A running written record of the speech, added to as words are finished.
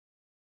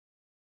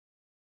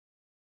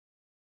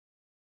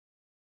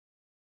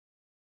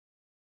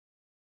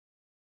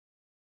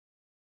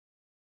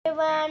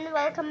Everyone,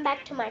 welcome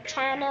back to my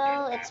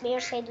channel. It's me,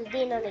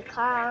 Saiduddin Ali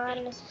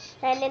Khan,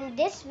 and in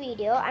this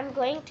video I'm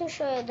going to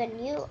show you the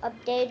new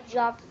update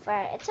job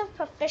fair. It's a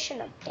profession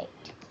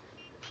update.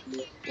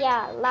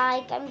 Yeah,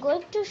 like I'm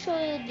going to show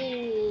you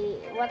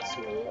the what's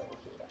new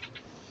here.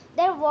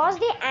 There was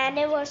the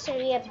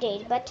anniversary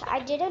update, but I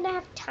didn't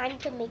have time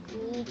to make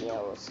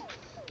videos.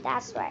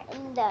 That's why.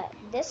 And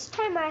this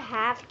time I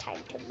have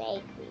time to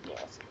make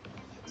videos.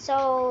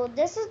 So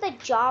this is the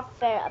job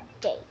fair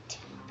update.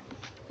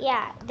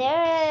 Yeah,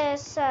 there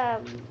is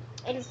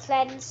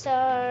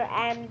influencer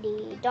and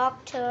the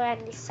doctor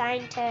and the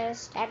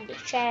scientist and the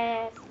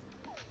chef.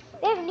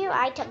 They have new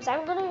items.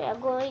 I'm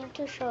going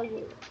to show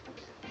you.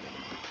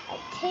 I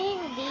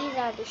think these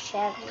are the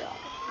chefs.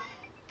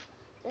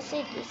 This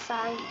is the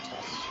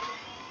scientist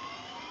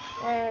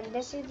and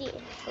this is the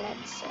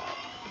influencer.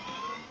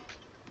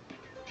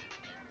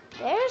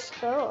 There's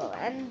cool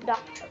and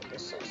doctor.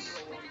 This is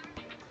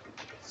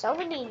so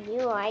many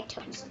new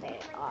items there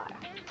are.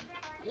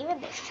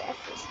 Even the chef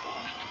is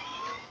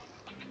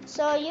there.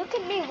 So you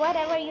can make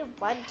whatever you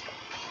want.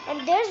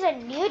 And there's a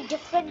new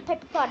different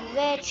pet pod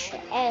which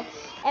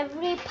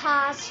every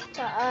past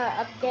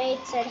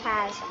updates it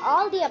has.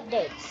 All the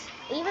updates,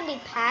 even the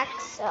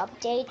packs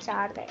updates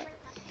are there.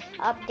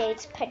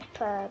 Updates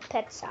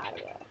pets are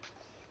there.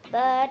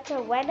 But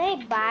when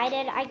I bought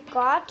it, I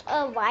got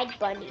a white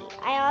bunny.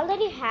 I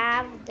already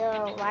have the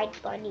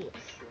white bunny,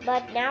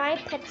 but now I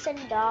pets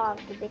and dog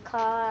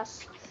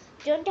because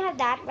don't have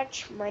that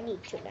much money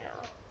to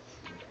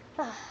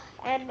now.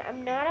 And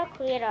I'm not a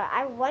creator.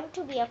 I want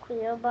to be a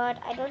creator, but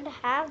I don't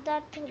have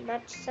that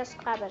much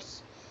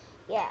subscribers.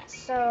 Yeah,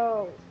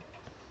 so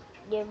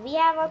yeah, we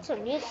have also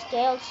new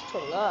skills to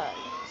learn.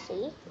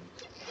 See?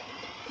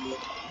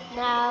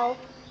 Now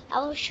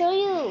I will show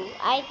you.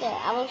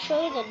 I will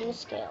show you the new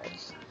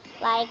skills.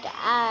 Like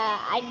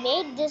I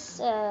made this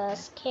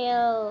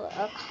skill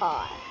a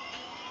car.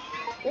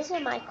 This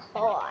is my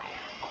car.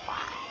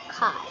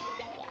 Car.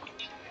 Yeah.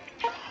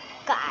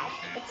 Car.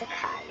 It's a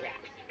car. Yeah.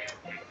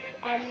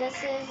 And this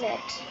is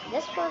it.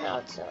 This one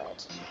also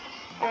it.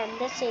 And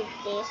this is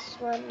this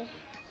one.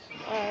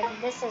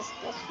 And this is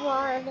this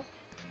one.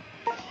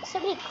 So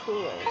many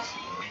coolers.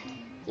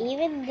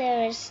 Even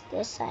there's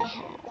this I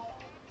have.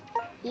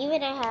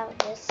 Even I have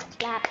this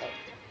clapping.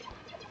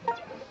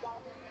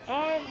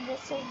 And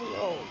this is the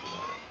old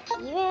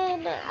one.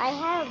 Even I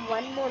have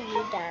one more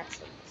new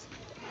dancing.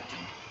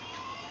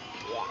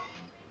 Yeah.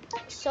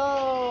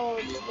 So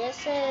this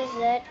is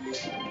it.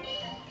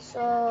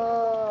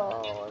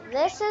 So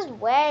this is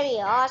very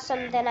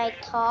awesome than I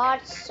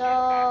thought.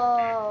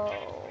 So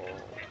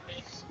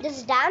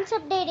this dance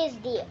update is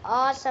the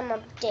awesome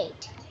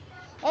update.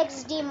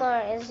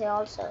 XDMR is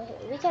also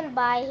here. We can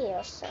buy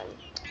here some.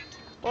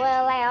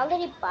 Well, I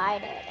already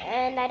bought it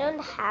and I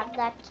don't have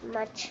that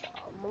much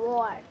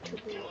more to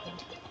do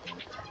it.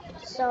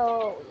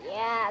 So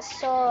yeah,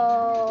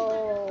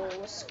 so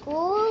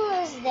school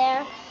is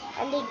there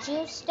and the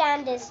juice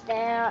stand is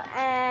there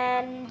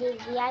and the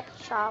VIP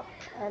shop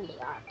and the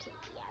arcade.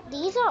 Yeah,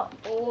 these are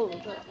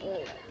old.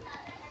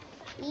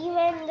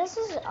 Even this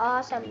is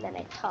awesome than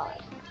I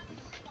thought.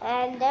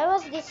 And there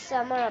was this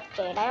summer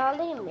update. I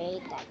already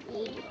made that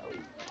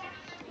video.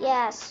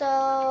 Yeah,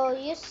 so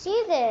you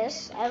see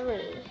this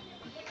every.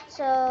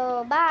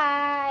 So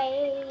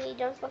bye.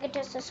 Don't forget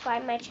to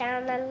subscribe my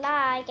channel and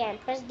like and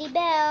press the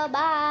bell.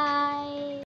 Bye.